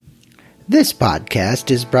This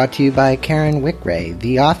podcast is brought to you by Karen Wickray,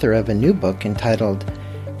 the author of a new book entitled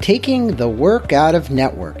Taking the Work Out of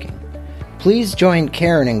Networking. Please join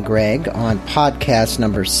Karen and Greg on podcast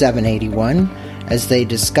number 781 as they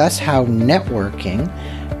discuss how networking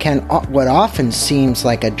what often seems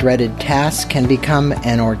like a dreaded task can become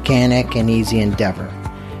an organic and easy endeavor.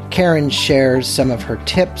 Karen shares some of her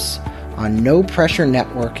tips on no-pressure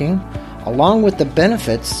networking, along with the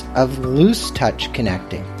benefits of loose-touch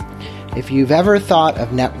connecting. If you've ever thought of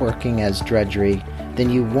networking as drudgery, then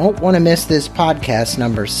you won't want to miss this podcast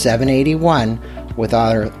number 781 with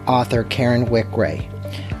author Karen Wickray.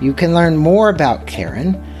 You can learn more about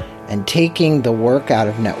Karen and taking the work out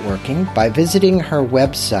of networking by visiting her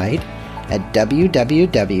website at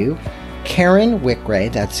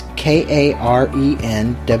www.karenwickray, that's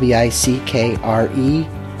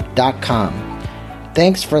KarenWickre.com.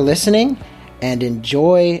 Thanks for listening and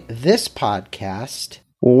enjoy this podcast.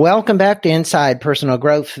 Welcome back to Inside Personal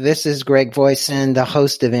Growth. This is Greg Voisin, the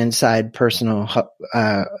host of Inside Personal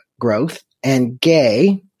Growth. And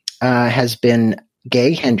Gay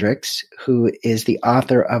Hendricks, who is the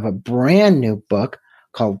author of a brand new book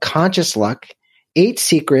called Conscious Luck, 8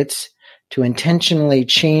 Secrets to Intentionally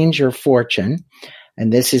Change Your Fortune.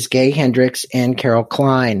 And this is Gay Hendricks and Carol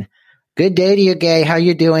Klein. Good day to you, Gay. How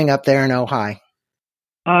you doing up there in Ojai?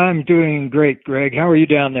 I'm doing great, Greg. How are you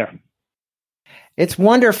down there? It's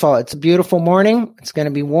wonderful. It's a beautiful morning. It's going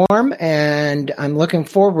to be warm, and I'm looking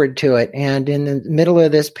forward to it. And in the middle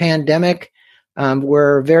of this pandemic,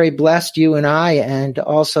 we're very blessed, you and I, and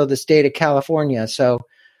also the state of California. So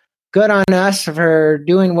good on us for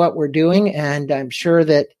doing what we're doing. And I'm sure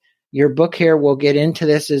that your book here will get into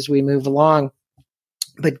this as we move along.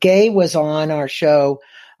 But Gay was on our show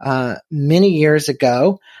many years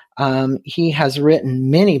ago. He has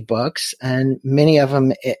written many books, and many of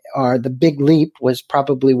them are The Big Leap was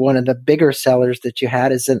probably one of the bigger sellers that you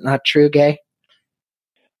had. Is it not true, Gay?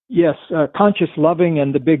 Yes, Conscious Loving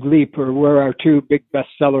and The Big Leap were our 2 big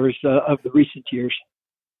bestsellers of the recent years.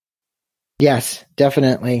 Yes,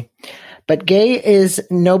 definitely. But Gay is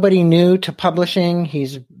nobody new to publishing.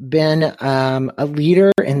 He's been a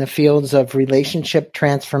leader in the fields of relationship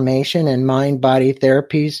transformation and mind-body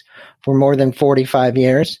therapies for more than 45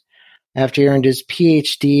 years. After he earned his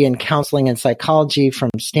PhD in counseling and psychology from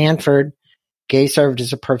Stanford, Gay served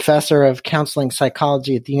as a professor of counseling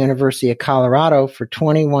psychology at the University of Colorado for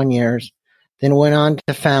 21 years, then went on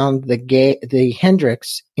to found the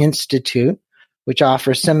Hendricks Institute, which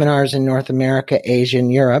offers seminars in North America, Asia,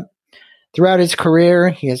 and Europe. Throughout his career,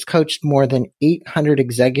 he has coached more than 800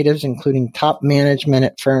 executives, including top management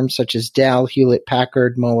at firms such as Dell,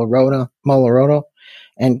 Hewlett-Packard, Motorola,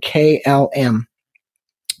 and KLM.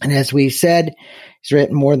 And as we said, he's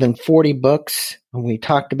written more than 40 books, and we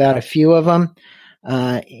talked about a few of them.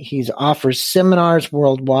 He offers seminars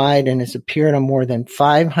worldwide and has appeared on more than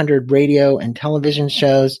 500 radio and television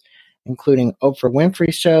shows, including Oprah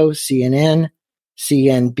Winfrey Show, CNN,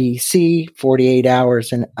 CNBC, 48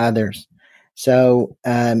 Hours, and others. So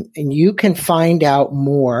and you can find out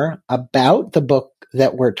more about the book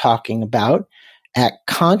that we're talking about at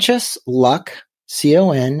Conscious Luck,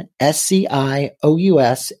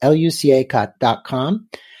 ConsciousLuca.com.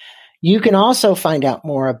 You can also find out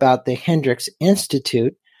more about the Hendricks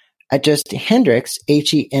Institute at just Hendricks,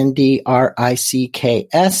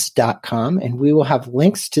 HENDRICKS.com, and we will have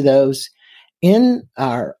links to those in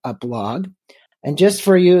our blog. And just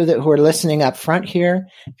for you who are listening up front here,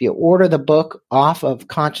 if you order the book off of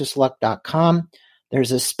ConsciousLuck.com,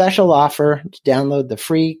 there's a special offer to download the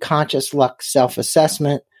free Conscious Luck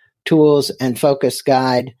self-assessment tools and focus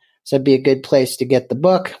guide. So it'd be a good place to get the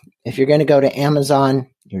book. If you're going to go to Amazon,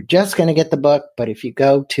 you're just going to get the book. But if you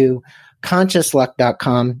go to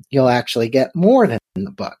ConsciousLuck.com, you'll actually get more than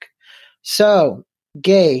the book. So,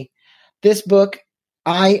 Gay, this book,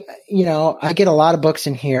 I get a lot of books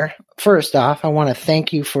in here. First off, I want to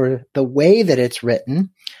thank you for the way that it's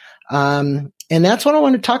written. And that's what I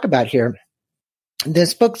want to talk about here.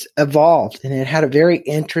 This book's evolved, and it had a very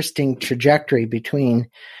interesting trajectory between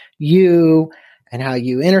you and how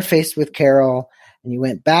you interfaced with Carol, and you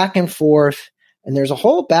went back and forth. And there's a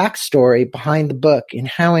whole backstory behind the book and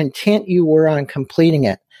how intent you were on completing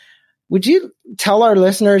it. Would you tell our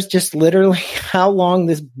listeners just literally how long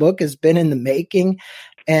this book has been in the making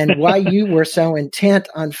and why you were so intent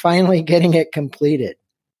on finally getting it completed?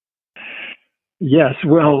 Yes,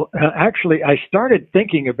 well, actually, I started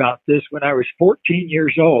thinking about this when I was 14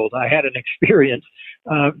 years old. I had an experience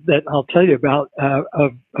that I'll tell you about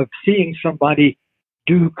of seeing somebody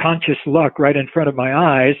do Conscious Luck right in front of my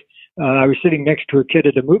eyes. I was sitting next to a kid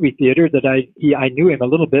at a movie theater that I knew him a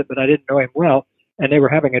little bit, but I didn't know him well. and they were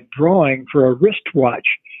having a drawing for a wristwatch.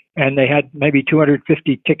 And they had maybe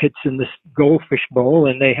 250 tickets in this goldfish bowl,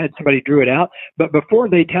 and they had somebody drew it out. But before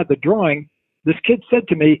they'd had the drawing, this kid said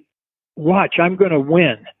to me, "Watch, I'm going to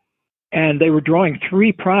win." And they were drawing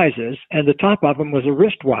 3 prizes, and the top of them was a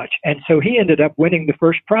wristwatch. And so he ended up winning the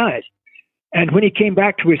first prize. And when he came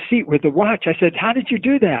back to his seat with the watch, I said, "How did you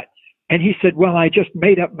do that?" And he said, "Well, I just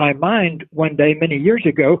made up my mind one day many years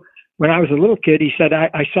ago. When I was a little kid," he said,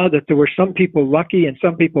 I saw that there were some people lucky and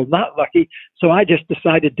some people not lucky. So I just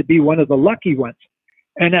decided to be one of the lucky ones."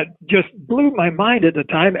 And that just blew my mind at the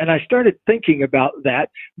time. And I started thinking about that,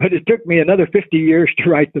 but it took me another 50 years to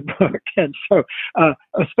write the book. And so,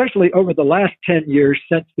 especially over the last 10 years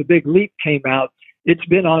since The Big Leap came out, it's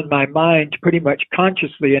been on my mind pretty much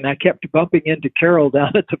consciously. And I kept bumping into Carol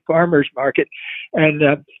down at the farmer's market. And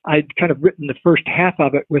I'd kind of written the first half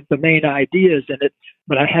of it with the main ideas in it,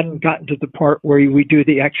 but I hadn't gotten to the part where we do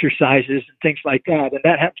the exercises and things like that. And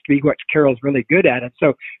that happens to be what Carol's really good at. And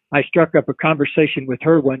so I struck up a conversation with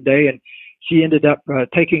her one day, and she ended up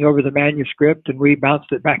taking over the manuscript, and we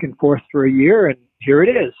bounced it back and forth for a year, and here it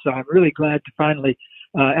is. So I'm really glad to finally,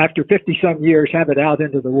 after 50 some years, have it out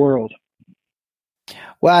into the world.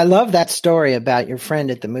 Well, I love that story about your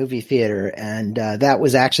friend at the movie theater, and that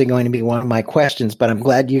was actually going to be one of my questions, but I'm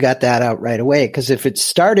glad you got that out right away, because if it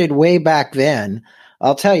started way back then,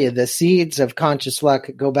 I'll tell you, the seeds of conscious luck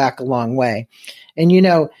go back a long way. And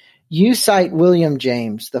you cite William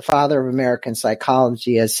James, the father of American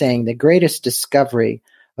psychology, as saying the greatest discovery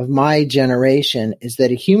of my generation is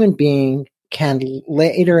that a human being can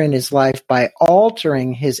later in his life, by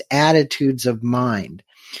altering his attitudes of mind.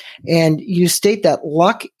 And you state that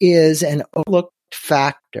luck is an overlooked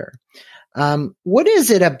factor. What is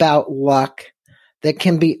it about luck that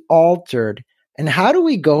can be altered, and how do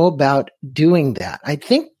we go about doing that? I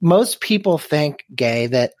think most people think, Gay,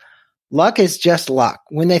 that luck is just luck.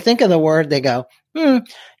 When they think of the word, they go, you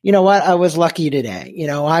know what? I was lucky today.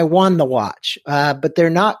 I won the watch. But they're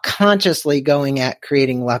not consciously going at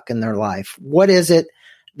creating luck in their life. What is it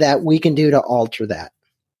that we can do to alter that?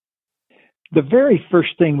 The very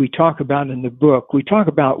first thing we talk about in the book, we talk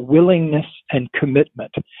about willingness and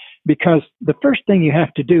commitment, because the first thing you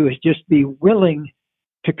have to do is just be willing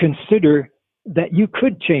to consider that you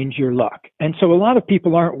could change your luck. And so a lot of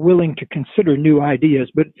people aren't willing to consider new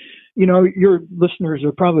ideas, but your listeners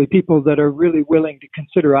are probably people that are really willing to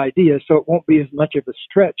consider ideas, so it won't be as much of a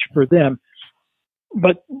stretch for them.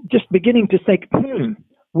 But just beginning to think,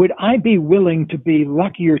 would I be willing to be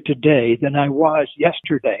luckier today than I was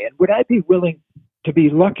yesterday? And would I be willing to be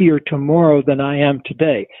luckier tomorrow than I am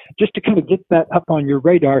today? Just to kind of get that up on your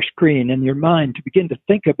radar screen in your mind, to begin to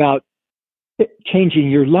think about changing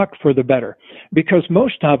your luck for the better. Because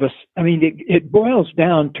most of us, it boils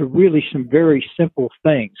down to really some very simple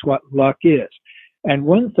things, what luck is. And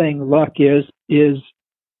one thing luck is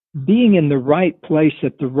being in the right place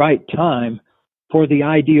at the right time for the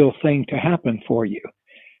ideal thing to happen for you.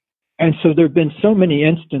 And so there have been so many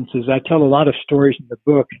instances. I tell a lot of stories in the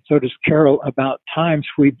book, and so does Carol, about times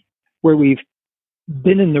where we've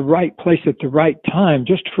been in the right place at the right time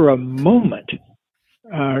just for a moment.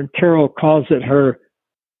 Carol calls it her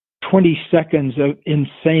 20 seconds of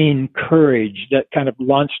insane courage that kind of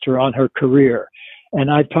launched her on her career. And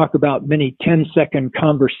I talk about many 10-second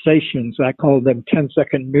conversations. I call them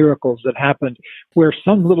 10-second miracles that happened, where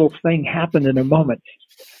some little thing happened in a moment.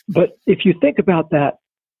 But if you think about that,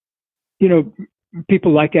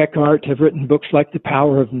 people like Eckhart have written books like The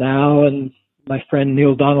Power of Now, and my friend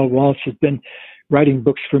Neil Donald Walsh has been writing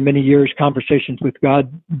books for many years, Conversations with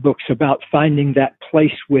God books, about finding that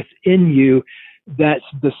place within you that's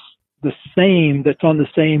the same, that's on the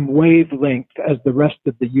same wavelength as the rest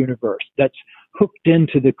of the universe, that's hooked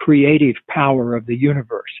into the creative power of the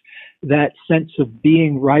universe, that sense of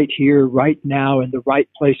being right here, right now, in the right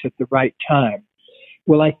place at the right time.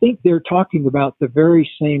 Well, I think they're talking about the very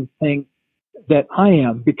same thing that I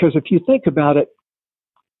am, because if you think about it,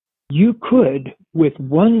 you could, with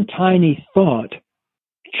one tiny thought,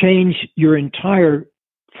 change your entire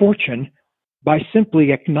fortune by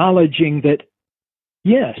simply acknowledging that,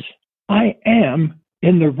 yes, I am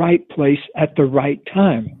in the right place at the right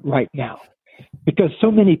time right now. Because so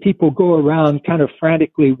many people go around kind of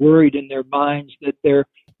frantically worried in their minds that they're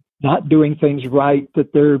not doing things right,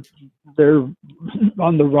 that they're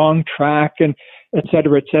on the wrong track, and et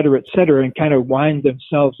cetera, and kind of wind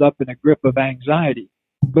themselves up in a grip of anxiety.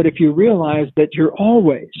 But if you realize that you're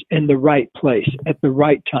always in the right place at the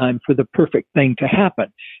right time for the perfect thing to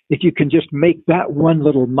happen, if you can just make that one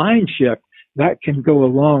little mind shift, that can go a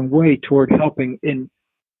long way toward helping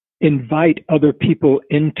invite other people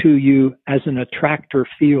into you as an attractor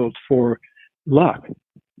field for luck.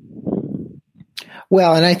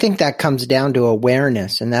 Well, and I think that comes down to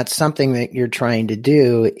awareness, and that's something that you're trying to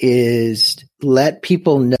do is let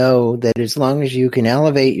people know that as long as you can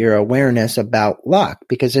elevate your awareness about luck,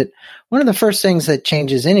 because one of the first things that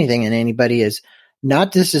changes anything in anybody is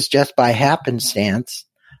not this is just by happenstance,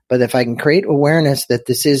 but if I can create awareness that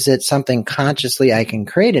this is something consciously I can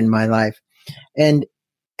create in my life. And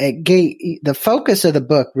the focus of the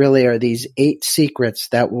book really are these 8 secrets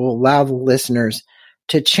that will allow the listeners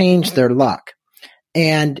to change their luck.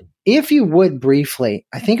 And if you would briefly,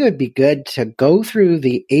 I think it would be good to go through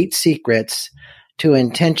the 8 secrets to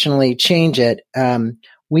intentionally change it.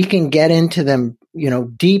 We can get into them,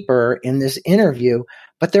 deeper in this interview,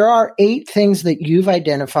 but there are 8 things that you've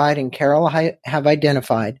identified and Carol have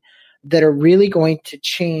identified that are really going to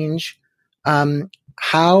change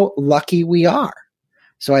how lucky we are.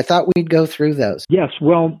 So I thought we'd go through those. Yes,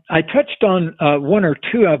 well, I touched on 1 or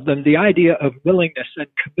 2 of them, the idea of willingness and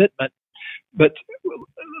commitment. But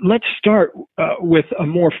let's start with a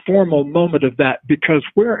more formal moment of that, because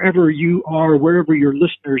wherever you are, wherever your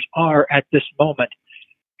listeners are at this moment,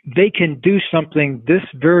 they can do something this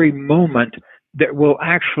very moment that will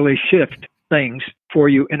actually shift things for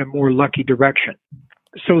you in a more lucky direction.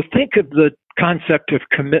 So think of the concept of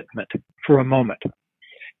commitment for a moment,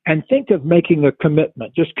 and think of making a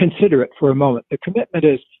commitment. Just consider it for a moment. The commitment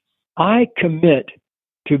is, I commit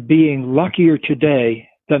to being luckier today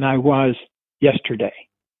than I was yesterday.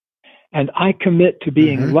 And I commit to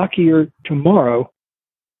being luckier tomorrow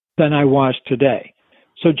than I was today.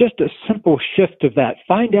 So just a simple shift of that.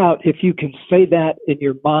 Find out if you can say that in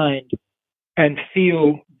your mind and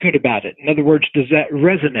feel good about it. In other words, does that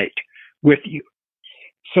resonate with you?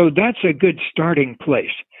 So that's a good starting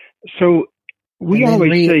place. So we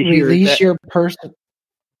always say here release that, your person.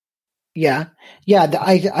 Yeah.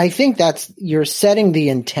 I think you're setting the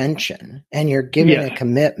intention and you're giving a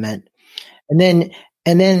commitment.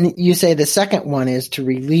 And then you say the second one is to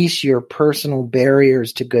release your personal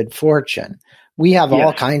barriers to good fortune. We have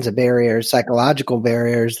all kinds of barriers, psychological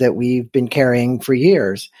barriers that we've been carrying for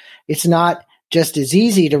years. It's not just as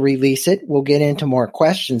easy to release it. We'll get into more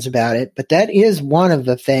questions about it, but that is one of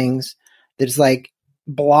the things that's like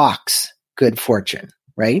blocks good fortune,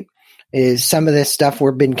 right? Is some of this stuff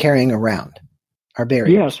we've been carrying around, our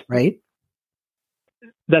barriers, right?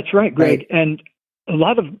 That's right, Greg. Right. And a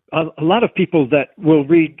lot of people that will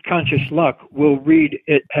read Conscious Luck will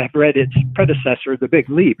have read its predecessor, The Big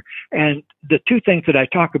Leap. And the 2 things that I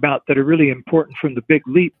talk about that are really important from The Big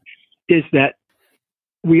Leap is that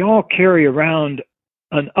we all carry around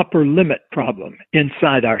an upper limit problem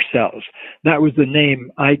inside ourselves. That was the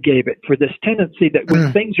name I gave it, for this tendency that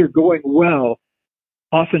when things are going well,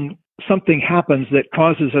 often something happens that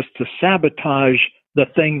causes us to sabotage the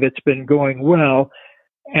thing that's been going well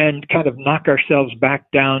and kind of knock ourselves back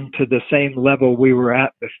down to the same level we were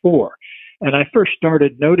at before. And I first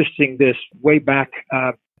started noticing this way back.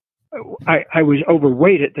 I was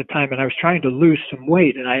overweight at the time, and I was trying to lose some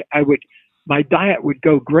weight. And my diet would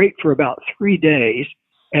go great for about 3 days,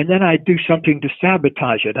 and then I'd do something to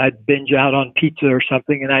sabotage it. I'd binge out on pizza or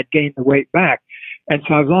something, and I'd gain the weight back. And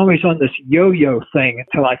so I was always on this yo-yo thing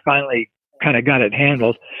until I finally kind of got it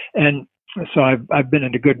handled. And so I've been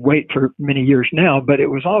in a good weight for many years now, but it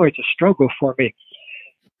was always a struggle for me.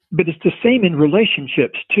 But it's the same in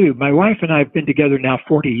relationships too. My wife and I have been together now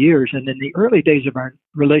 40 years, and in the early days of our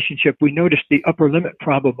relationship, we noticed the upper limit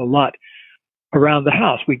problem a lot around the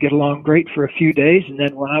house. We'd get along great for a few days, and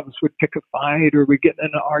then one of us would pick a fight, or we'd get in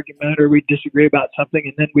an argument, or we'd disagree about something,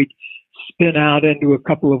 and then we'd spin out into a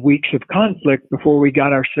couple of weeks of conflict before we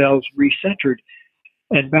got ourselves recentered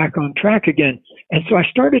and back on track again. And so I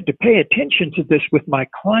started to pay attention to this with my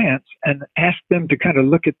clients and ask them to kind of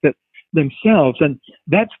look at themselves. And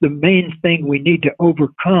that's the main thing we need to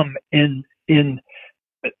overcome in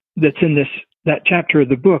that's in that chapter of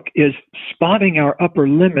the book, is spotting our upper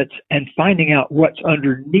limits and finding out what's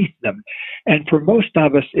underneath them. And for most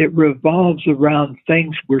of us, it revolves around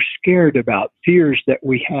things we're scared about, fears that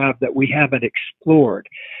we have that we haven't explored.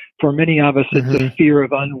 For many of us, it's a fear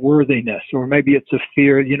of unworthiness, or maybe it's a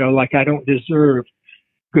fear, like I don't deserve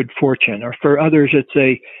good fortune. Or for others, it's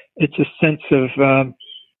a sense of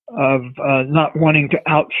not wanting to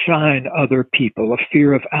outshine other people, a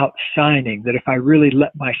fear of outshining, that if I really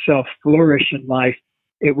let myself flourish in life,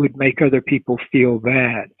 it would make other people feel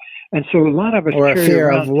bad. And so a lot of us or a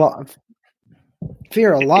fear of loss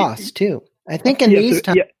too. I think in these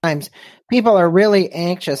times, people are really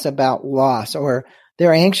anxious about loss, or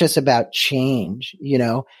they're anxious about change,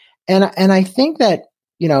 and I think that,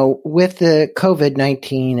 with the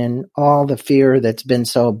COVID-19 and all the fear that's been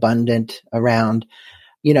so abundant around,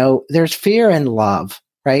 there's fear and love,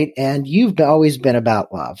 right? And you've always been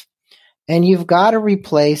about love. And you've got to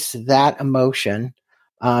replace that emotion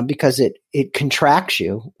because it contracts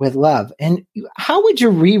you with love. And how would you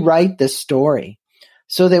rewrite this story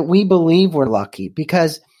so that we believe we're lucky?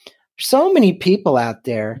 Because so many people out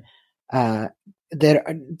there that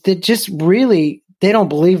just really, they don't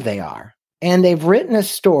believe they are. And they've written a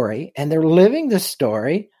story and they're living the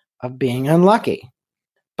story of being unlucky.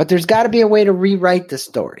 But there's got to be a way to rewrite the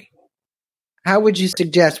story. How would you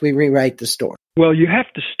suggest we rewrite the story? Well, you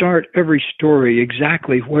have to start every story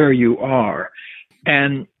exactly where you are.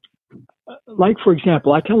 And like, for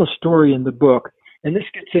example, I tell a story in the book, and this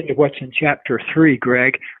gets into what's in chapter 3,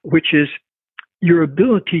 Greg, which is your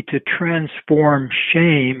ability to transform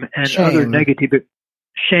shame and other negative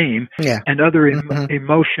and other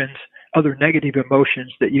emotions, other negative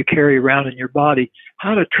emotions that you carry around in your body,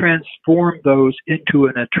 how to transform those into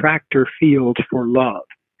an attractor field for love.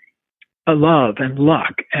 Love and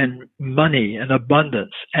luck and money and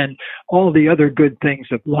abundance and all the other good things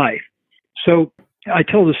of life. So I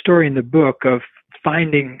tell the story in the book of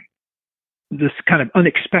finding this kind of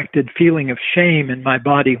unexpected feeling of shame in my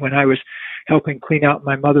body when I was helping clean out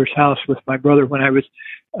my mother's house with my brother when I was,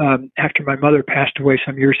 after my mother passed away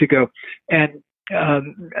some years ago. And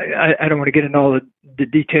I don't want to get into all the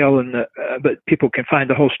detail, but people can find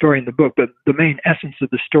the whole story in the book. But the main essence of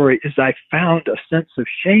the story is I found a sense of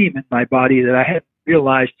shame in my body that I hadn't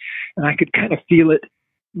realized, and I could kind of feel it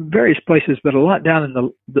in various places, but a lot down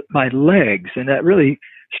in my legs, and that really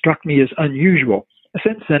struck me as unusual.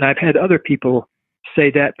 Since then, I've had other people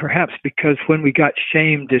say that perhaps because when we got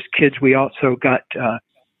shamed as kids, we also got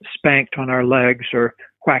spanked on our legs or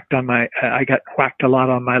whacked on I got whacked a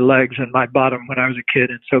lot on my legs and my bottom when I was a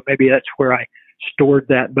kid. And so maybe that's where I stored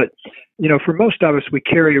that. But, for most of us, we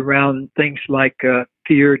carry around things like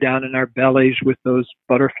fear down in our bellies with those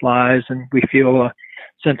butterflies, and we feel a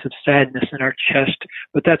sense of sadness in our chest.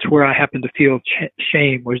 But that's where I happen to feel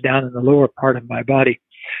shame, was down in the lower part of my body.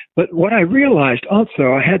 But what I realized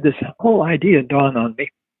also, I had this whole idea dawn on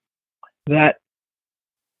me that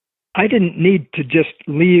I didn't need to just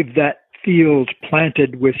leave that field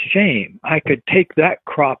planted with shame. I could take that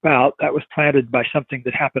crop out that was planted by something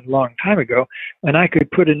that happened a long time ago, and I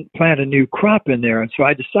could plant a new crop in there. And so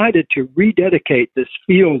I decided to rededicate this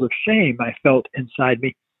field of shame I felt inside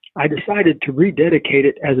me. I decided to rededicate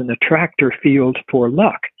it as an attractor field for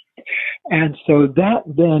luck. And so that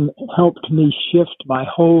then helped me shift my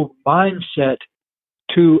whole mindset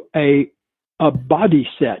to a body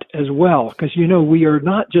set as well. Because, we are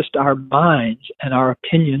not just our minds and our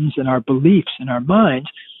opinions and our beliefs in our minds,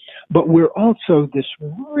 but we're also this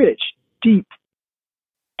rich, deep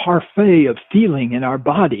parfait of feeling in our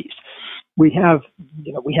bodies. We have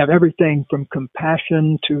everything from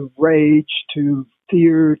compassion to rage to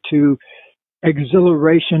fear to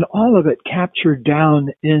exhilaration, all of it captured down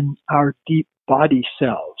in our deep body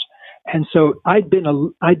cells. And so I'd been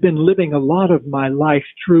living a lot of my life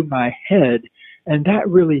through my head, and that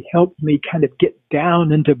really helped me kind of get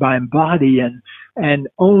down into my body and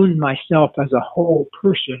own myself as a whole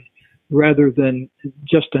person rather than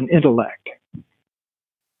just an intellect.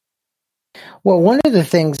 Well, one of the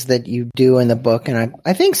things that you do in the book, and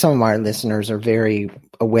I think some of our listeners are very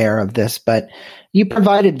aware of this, but you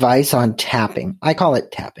provide advice on tapping. I call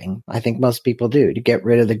it tapping. I think most people do, to get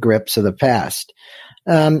rid of the grips of the past.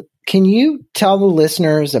 Can you tell the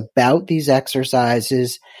listeners about these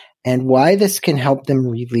exercises and why this can help them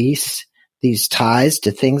release these ties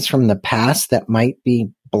to things from the past that might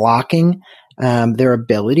be blocking their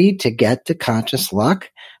ability to get to conscious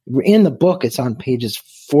luck? In the book, it's on pages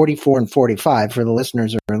 44 and 45 for the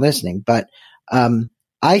listeners who are listening. But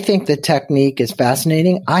I think the technique is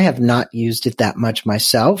fascinating. I have not used it that much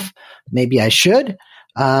myself. Maybe I should.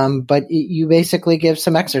 But you basically give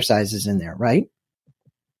some exercises in there, right?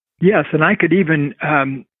 Yes, and I could even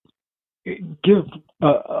give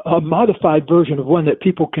a modified version of one that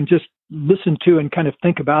people can just listen to and kind of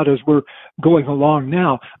think about as we're going along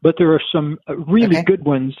now. But there are some really good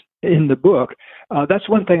ones in the book. That's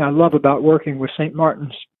one thing I love about working with St.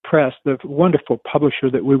 Martin's Press, the wonderful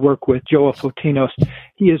publisher that we work with, Joel Fotinos.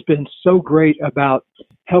 He has been so great about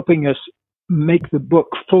helping us make the book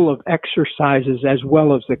full of exercises as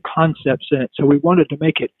well as the concepts in it. So we wanted to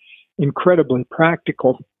make it incredibly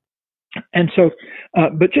practical. And so,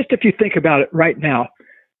 but just if you think about it right now,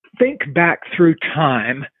 think back through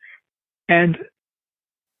time and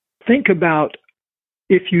think about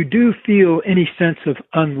if you do feel any sense of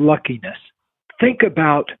unluckiness, think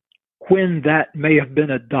about when that may have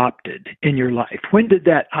been adopted in your life. When did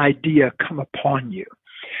that idea come upon you?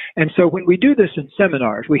 And so when we do this in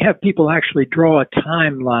seminars, we have people actually draw a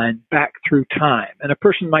timeline back through time. And a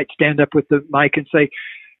person might stand up with the mic and say,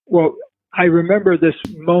 well, I remember this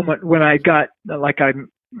moment when I got,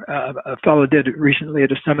 a fellow did it recently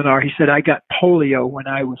at a seminar. He said, I got polio when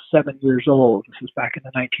I was 7 years old. This was back in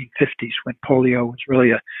the 1950s when polio was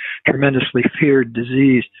really a tremendously feared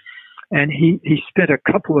disease. And he spent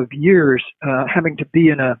a couple of years having to be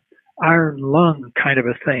in a iron lung kind of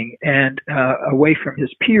a thing and away from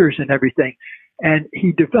his peers and everything. And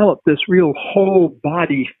he developed this real whole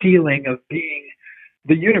body feeling of being,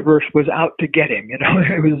 the universe was out to get him.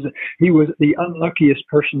 He was the unluckiest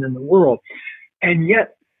person in the world. And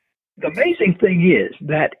yet, the amazing thing is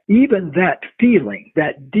that even that feeling,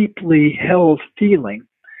 that deeply held feeling,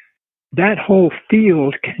 that whole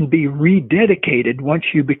field can be rededicated once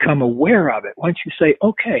you become aware of it. Once you say,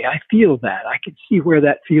 okay, I feel that. I can see where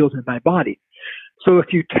that feels in my body. So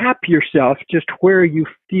if you tap yourself just where you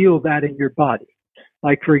feel that in your body,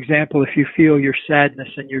 like, for example, if you feel your sadness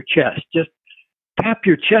in your chest, just tap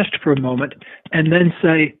your chest for a moment and then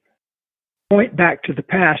say, point back to the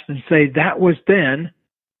past and say, that was then,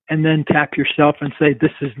 and then tap yourself and say,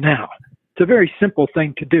 this is now. It's a very simple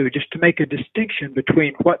thing to do, just to make a distinction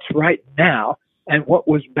between what's right now and what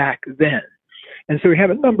was back then. And so we have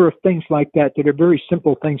a number of things like that that are very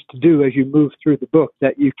simple things to do as you move through the book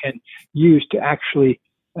that you can use to actually,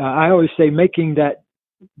 I always say, making that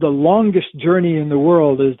the longest journey in the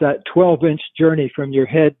world is that 12-inch journey from your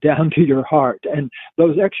head down to your heart. And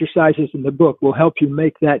those exercises in the book will help you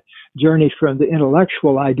make that journey from the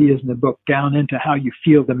intellectual ideas in the book down into how you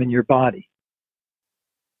feel them in your body.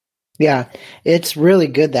 Yeah, it's really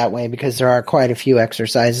good that way because there are quite a few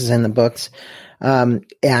exercises in the books.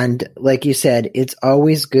 And like you said, it's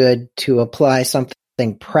always good to apply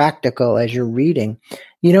something practical as you're reading.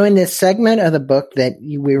 You know, in this segment of the book that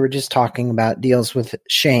we were just talking about deals with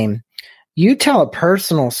shame, you tell a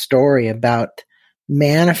personal story about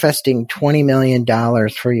manifesting $20 million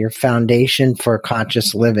for your Foundation for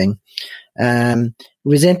Conscious Living. It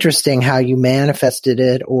was interesting how you manifested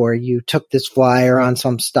it, or you took this flyer on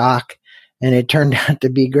some stock and it turned out to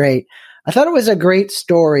be great. I thought it was a great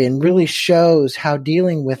story and really shows how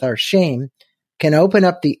dealing with our shame can open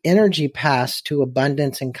up the energy paths to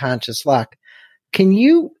abundance and conscious luck. Can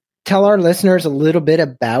you tell our listeners a little bit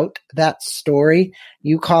about that story?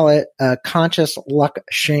 You call it a conscious luck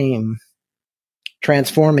shame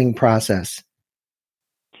transforming process.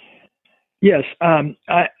 Yes.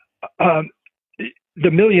 The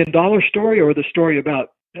 $1 million story, or the story about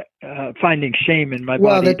finding shame in my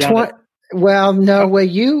body?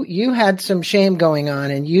 You had some shame going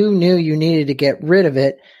on and you knew you needed to get rid of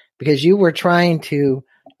it because you were trying to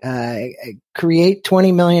create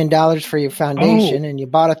 $20 million for your foundation, and you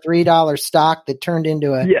bought a $3 stock that turned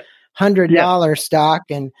into a $100 stock.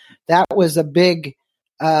 And that was a big,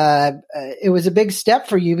 it was a big step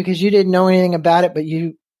for you because you didn't know anything about it, but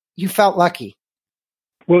you felt lucky.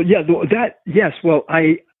 Well, yes. Well,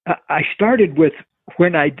 I started with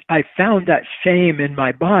when I found that shame in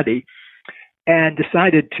my body and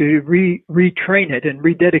decided to retrain it and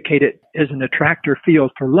rededicate it as an attractor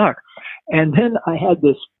field for luck. And then I had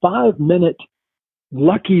this 5-minute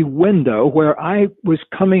lucky window where I was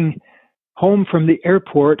coming home from the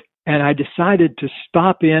airport and I decided to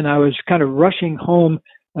stop in. I was kind of rushing home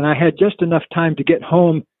and I had just enough time to get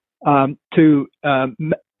home to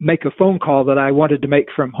make a phone call that I wanted to make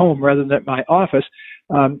from home rather than at my office,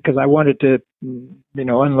 because I wanted to,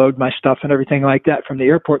 unload my stuff and everything like that from the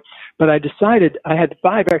airport. But I decided I had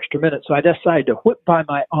 5 extra minutes, so I decided to whip by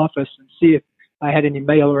my office and see if I had any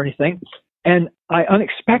mail or anything. And I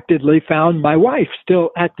unexpectedly found my wife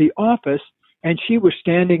still at the office, and she was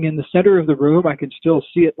standing in the center of the room. I can still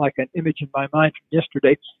see it like an image in my mind from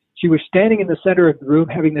yesterday. She was standing in the center of the room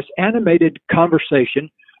having this animated conversation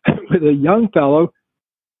with a young fellow,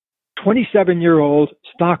 27-year-old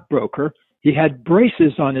stockbroker. He had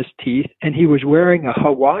braces on his teeth, and he was wearing a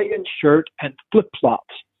Hawaiian shirt and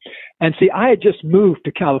flip-flops. And see, I had just moved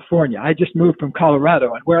to California. I just moved from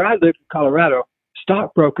Colorado. And where I lived in Colorado,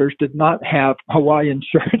 stockbrokers did not have Hawaiian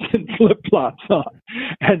shirts and flip-flops on.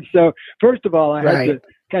 And so, first of all, I had to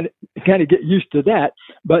kind of get used to that.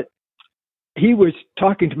 But he was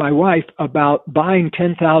talking to my wife about buying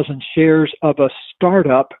 10,000 shares of a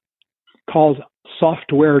startup called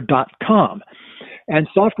Software.com. And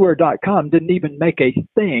Software.com didn't even make a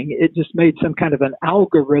thing. It just made some kind of an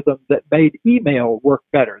algorithm that made email work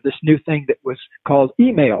better, this new thing that was called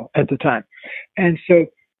email at the time. And so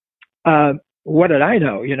what did I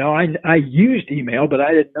know? I used email, but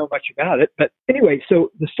I didn't know much about it. But anyway,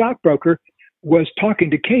 so the stockbroker was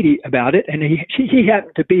talking to Katie about it, and he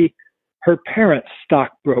happened to be her parents'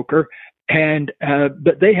 stockbroker, and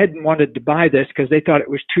but they hadn't wanted to buy this because they thought it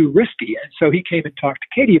was too risky. And so he came and talked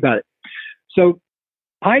to Katie about it. So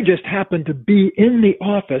I just happened to be in the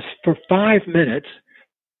office for 5 minutes,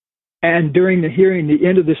 and during the hearing, the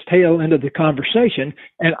end of this tail end of the conversation,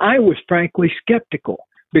 and I was frankly skeptical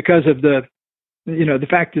because of the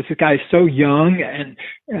fact that the guy's so young and,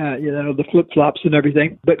 the flip-flops and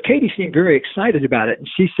everything. But Katie seemed very excited about it, and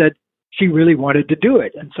she said she really wanted to do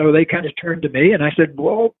it. And so they kind of turned to me, and I said,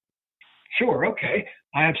 well, sure, okay.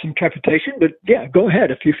 I have some trepidation, but yeah, go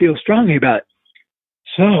ahead if you feel strongly about it.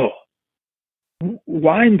 So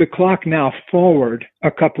wind the clock now forward a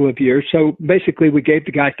couple of years. So basically we gave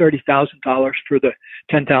the guy $30,000 for the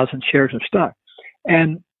 10,000 shares of stock.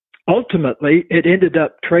 And ultimately it ended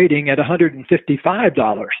up trading at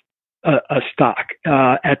 $155 a stock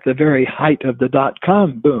at the very height of the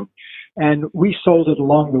dot-com boom. And we sold it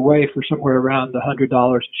along the way for somewhere around $100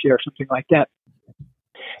 a share, something like that.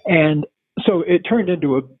 And so it turned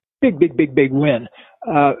into a big win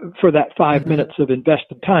for that 5 minutes of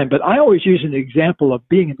invested time. But I always use an example of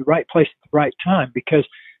being in the right place at the right time, because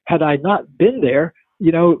had I not been there,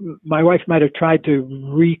 my wife might have tried to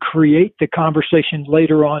recreate the conversation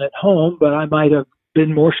later on at home, but I might have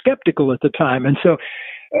been more skeptical at the time. And so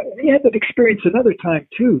I had that experience another time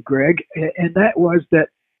too, Greg, and that was that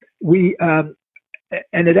we,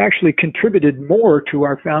 and it actually contributed more to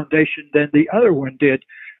our foundation than the other one did.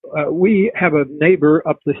 We have a neighbor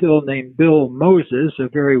up the hill named Bill Moses, a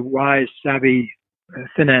very wise, savvy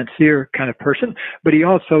financier kind of person, but he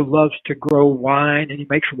also loves to grow wine, and he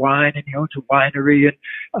makes wine, and he owns a winery, and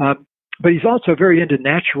but he's also very into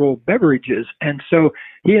natural beverages. And so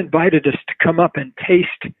he invited us to come up and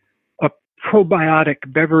taste a probiotic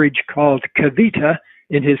beverage called Kavita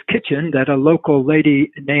in his kitchen that a local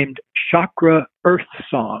lady named Chakra Earth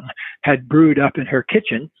Song had brewed up in her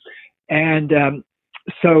kitchen. And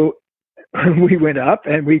so we went up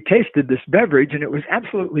and we tasted this beverage, and it was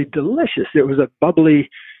absolutely delicious. It was a bubbly,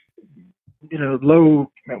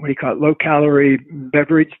 low calorie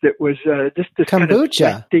beverage that was just this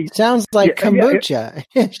kombucha. Kind of sounds like kombucha.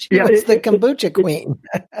 She was the kombucha queen.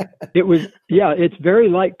 It's very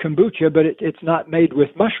like kombucha, but it's not made with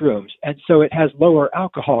mushrooms, and so it has lower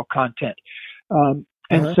alcohol content. And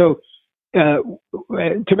so,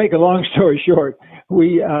 to make a long story short,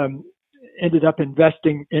 we ended up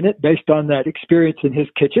investing in it based on that experience in his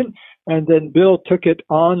kitchen. And then Bill took it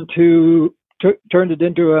on turned it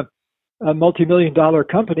into a multi-million-dollar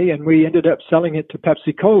company, and we ended up selling it to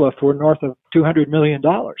Pepsi-Cola for north of $200 million.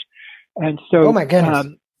 And so, oh my goodness.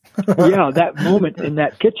 That moment in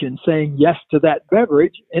that kitchen saying yes to that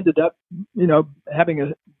beverage ended up, having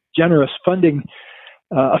a generous funding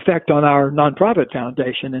effect on our nonprofit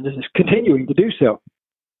foundation, and is continuing to do so.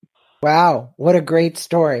 Wow, what a great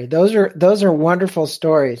story. Those are wonderful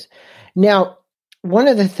stories. Now, one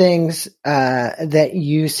of the things that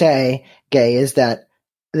you say, Gay, is that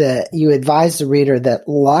you advise the reader that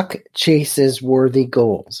luck chases worthy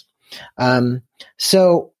goals.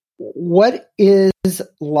 So what is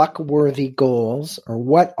luck-worthy goals, or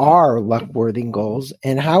what are luck-worthy goals,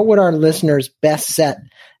 and how would our listeners best set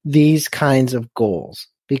these kinds of goals?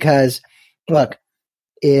 Because, look,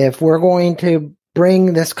 if we're going to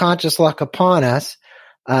bring this conscious luck upon us,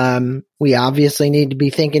 we obviously need to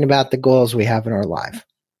be thinking about the goals we have in our life.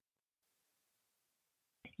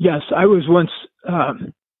 Yes, I was once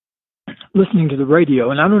listening to the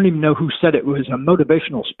radio, and I don't even know who said it. It was a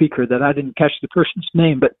motivational speaker that I didn't catch the person's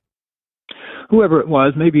name, but whoever it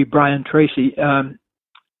was, maybe Brian Tracy,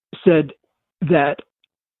 said that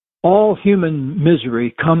all human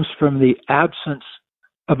misery comes from the absence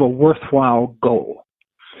of a worthwhile goal.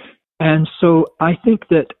 And so I think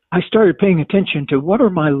that I started paying attention to what are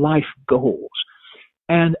my life goals.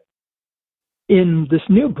 And in this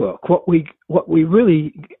new book, the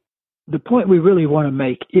point we really want to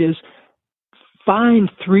make is find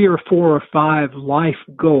 3 or 4 or 5 life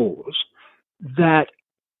goals that,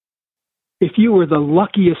 if you were the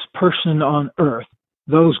luckiest person on earth,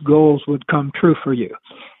 those goals would come true for you.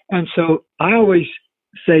 And so I always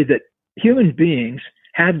say that human beings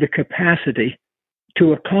have the capacity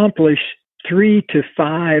to accomplish 3 to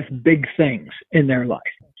 5 big things in their life.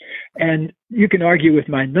 And you can argue with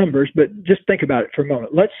my numbers, but just think about it for a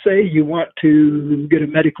moment. Let's say you want to get a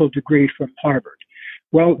medical degree from Harvard.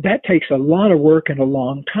 Well, that takes a lot of work and a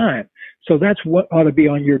long time. So that's what ought to be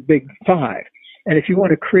on your big 5. And if you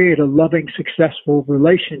want to create a loving, successful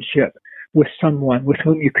relationship with someone with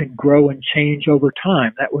whom you can grow and change over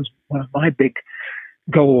time, that was one of my big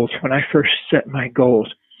goals when I first set my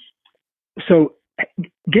goals. So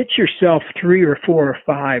get yourself 3 or 4 or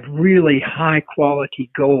 5 really high quality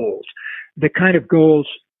goals the kind of goals,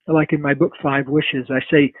 like in my book, 5 Wishes, I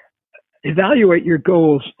say, evaluate your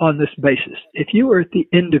goals on this basis. If you were at the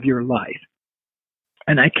end of your life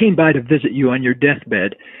and I came by to visit you on your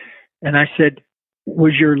deathbed and I said,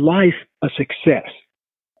 was your life a success?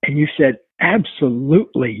 And you said,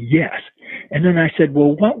 absolutely yes. And then I said,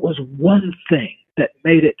 well, what was one thing that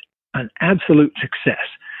made it an absolute success?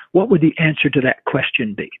 What would the answer to that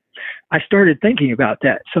question be? I started thinking about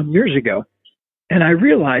that some years ago. And I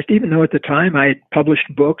realized, even though at the time I had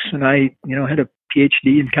published books and I, had a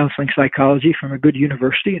PhD in counseling psychology from a good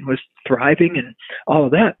university and was thriving and all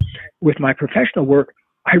of that with my professional work,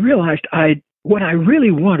 I realized what I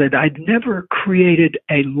really wanted, I'd never created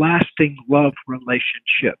a lasting love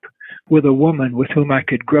relationship with a woman with whom I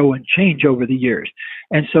could grow and change over the years.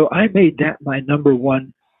 And so I made that my number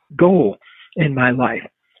one goal in my life.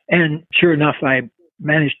 And sure enough, I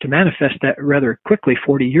managed to manifest that rather quickly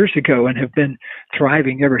 40 years ago and have been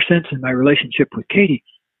thriving ever since in my relationship with Katie.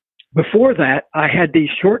 Before that, I had these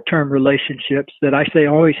short-term relationships that I say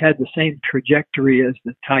always had the same trajectory as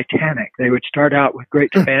the Titanic. They would start out with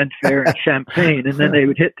great fanfare and champagne, and then they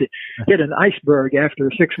would hit an iceberg after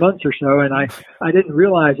 6 months or so. And I didn't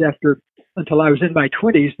realize until I was in my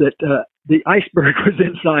 20s that the iceberg was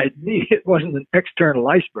inside me. It wasn't an external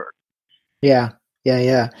iceberg. Yeah.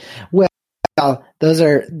 Well,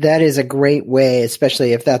 that is a great way,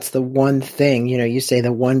 especially if that's the one thing, you say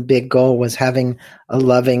the one big goal was having a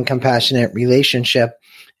loving, compassionate relationship.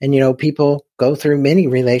 And, people go through many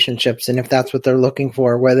relationships. And if that's what they're looking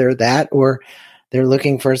for, whether that or they're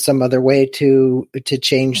looking for some other way to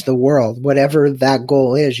change the world, whatever that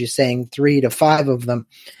goal is, you're saying 3 to 5 of them.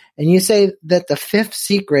 And you say that the 5th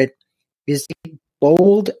secret is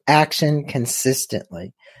bold action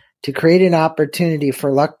consistently to create an opportunity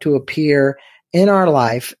for luck to appear in our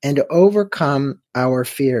life and to overcome our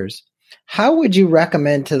fears. How would you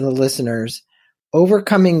recommend to the listeners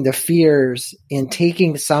overcoming the fears in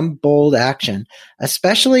taking some bold action,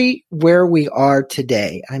 especially where we are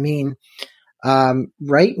today? I mean,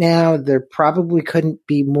 right now, there probably couldn't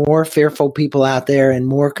be more fearful people out there and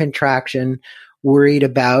more contraction, worried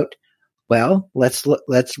about, well, let's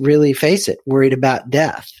really face it, worried about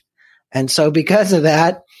death. And so because of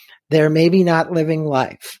that, they're maybe not living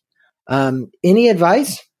life. Any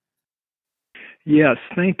advice? Yes,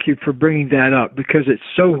 thank you for bringing that up because it's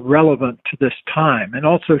so relevant to this time and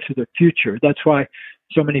also to the future. That's why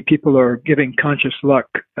so many people are giving conscious luck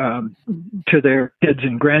to their kids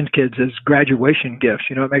and grandkids as graduation gifts.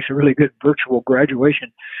 It makes a really good virtual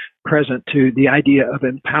graduation present to the idea of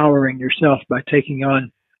empowering yourself by taking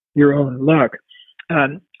on your own luck.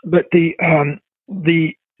 But the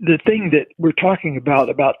thing that we're talking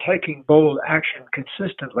about taking bold action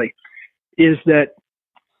consistently is that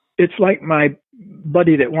it's like my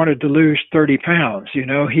buddy that wanted to lose 30 pounds.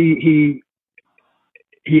 He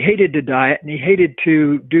hated to diet and he hated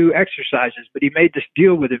to do exercises, but he made this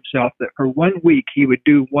deal with himself that for 1 week he would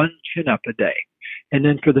do 1 chin-up a day. And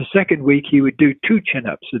then for the second week, he would do 2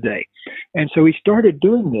 chin-ups a day. And so he started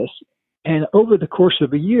doing this. And over the course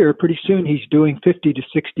of a year, pretty soon he's doing 50 to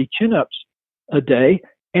 60 chin-ups a day.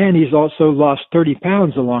 And he's also lost 30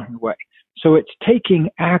 pounds along the way. So it's taking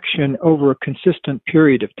action over a consistent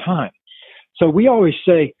period of time. So we always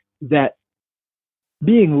say that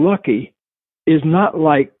being lucky is not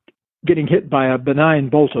like getting hit by a benign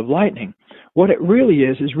bolt of lightning. What it really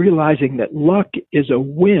is realizing that luck is a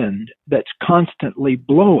wind that's constantly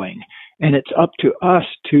blowing, and it's up to us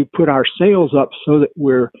to put our sails up so that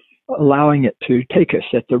we're allowing it to take us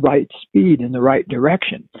at the right speed in the right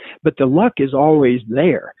direction. But the luck is always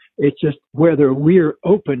there. It's just whether we're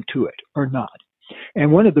open to it or not.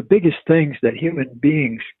 And one of the biggest things that human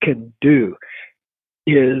beings can do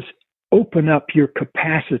is open up your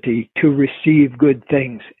capacity to receive good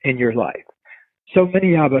things in your life. So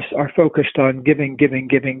many of us are focused on giving,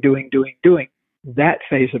 doing. That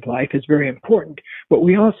phase of life is very important, but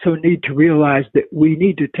we also need to realize that we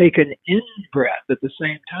need to take an in-breath at the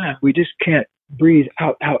same time. We just can't breathe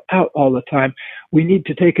out all the time. We need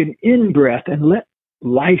to take an in-breath and let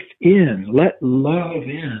life in, let love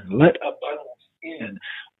in, let abundance in,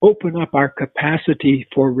 open up our capacity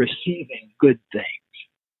for receiving good things.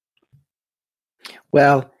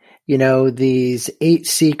 Well, these 8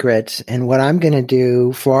 secrets, and what I'm going to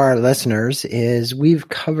do for our listeners is we've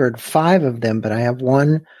covered 5 of them, but I have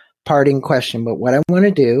one parting question. But what I want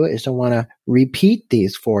to do is I want to repeat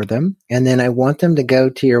these for them, and then I want them to go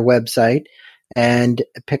to your website and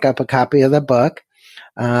pick up a copy of the book.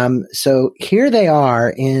 So here they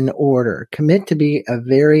are in order. Commit to be a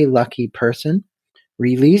very lucky person.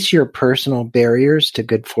 Release your personal barriers to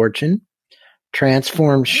good fortune.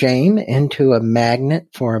 transform shame into a magnet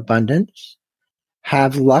for abundance,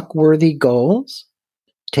 have luck-worthy goals,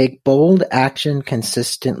 take bold action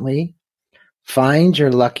consistently, find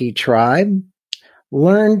your lucky tribe,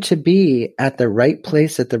 learn to be at the right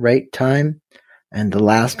place at the right time, and the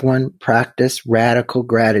last one, practice radical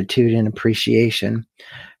gratitude and appreciation.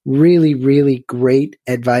 Really, really great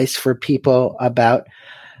advice for people about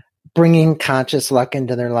bringing conscious luck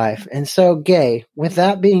into their life. And so, Gay, with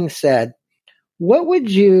that being said, what would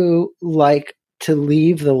you like to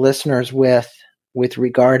leave the listeners with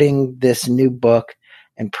regarding this new book?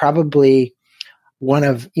 And probably one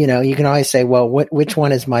of, you can always say, well, which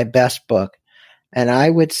one is my best book? And I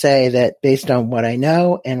would say that based on what I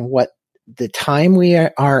know and what the time we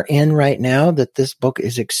are in right now, that this book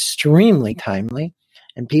is extremely timely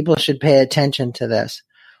and people should pay attention to this.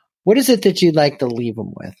 What is it that you'd like to leave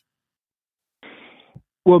them with?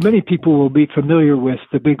 Well, many people will be familiar with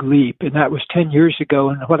The Big Leap, and that was 10 years ago.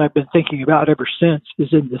 And what I've been thinking about ever since is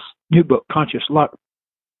in this new book, Conscious Luck.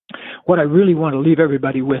 What I really want to leave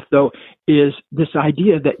everybody with, though, is this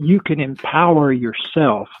idea that you can empower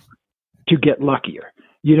yourself to get luckier.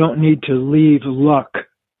 You don't need to leave luck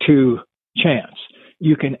to chance.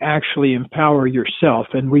 You can actually empower yourself.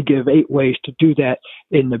 And we give 8 ways to do that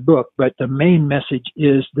in the book. But the main message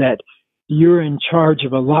is that you're in charge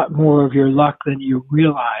of a lot more of your luck than you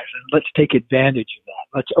realize. And let's take advantage of that.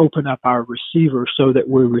 Let's open up our receiver so that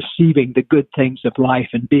we're receiving the good things of life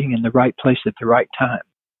and being in the right place at the right time.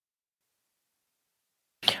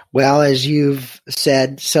 Well, as you've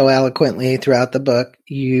said so eloquently throughout the book,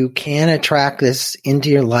 you can attract this into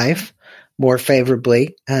your life more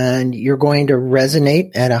favorably, and you're going to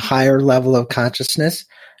resonate at a higher level of consciousness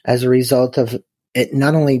as a result of it,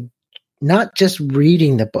 not just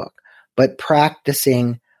reading the book, but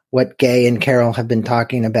practicing what Gay and Carol have been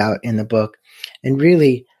talking about in the book. And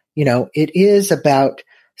really, it is about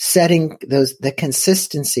setting the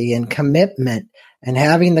consistency and commitment and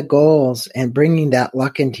having the goals and bringing that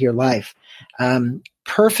luck into your life.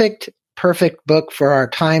 Perfect book for our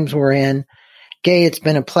times we're in. Gay, it's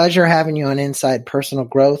been a pleasure having you on Inside Personal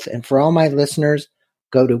Growth. And for all my listeners,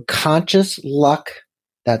 go to Conscious Luck,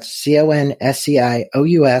 that's CONSCIOUS,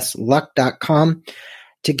 luck.com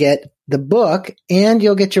to get the book, and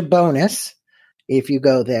you'll get your bonus if you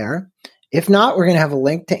go there. If not, we're going to have a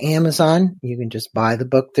link to Amazon. You can just buy the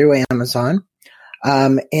book through Amazon.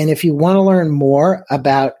 And if you want to learn more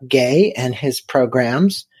about Gay and his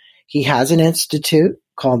programs, he has an institute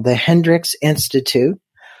called the Hendricks Institute.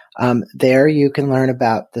 There you can learn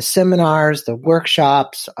about the seminars, the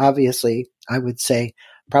workshops. Obviously, I would say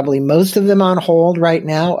probably most of them on hold right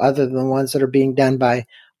now, other than the ones that are being done by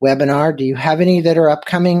webinar. Do you have any that are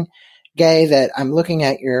upcoming, Gay, that I'm looking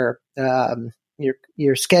at your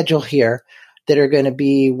schedule here that are going to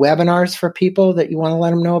be webinars for people that you want to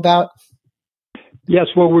let them know about? Yes,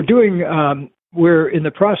 well, we're in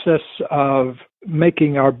the process of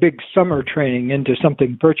making our big summer training into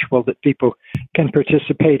something virtual that people can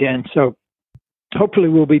participate in. So hopefully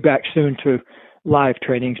we'll be back soon to live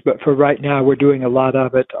trainings, but for right now, we're doing a lot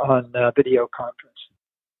of it on video conference.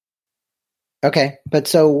 Okay, but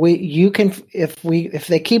so you can, if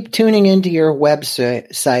they keep tuning into your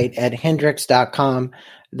website at Hendricks.com,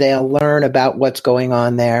 they'll learn about what's going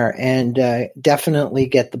on there, and definitely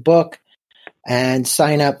get the book and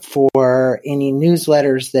sign up for any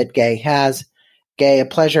newsletters that Gay has. Gay, a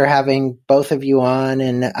pleasure having both of you on,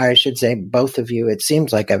 and I should say both of you. It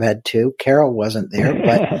seems like I've had 2. Carol wasn't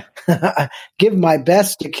there, but give my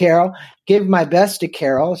best to Carol.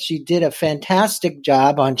 She did a fantastic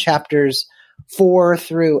job on chapters 4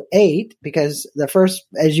 through 8, because the first,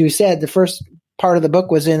 as you said, the first part of the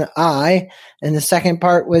book was in I, and the second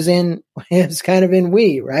part was kind of in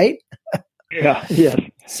we, right? Yeah. Yes.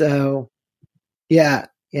 So, yeah.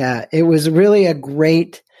 It was really a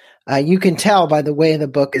great, you can tell by the way the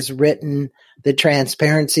book is written, the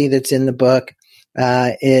transparency that's in the book.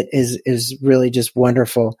 It is really just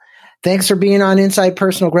wonderful. Thanks for being on Inside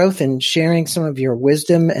Personal Growth and sharing some of your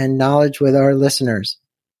wisdom and knowledge with our listeners.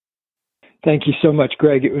 Thank you so much,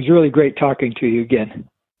 Greg. It was really great talking to you again.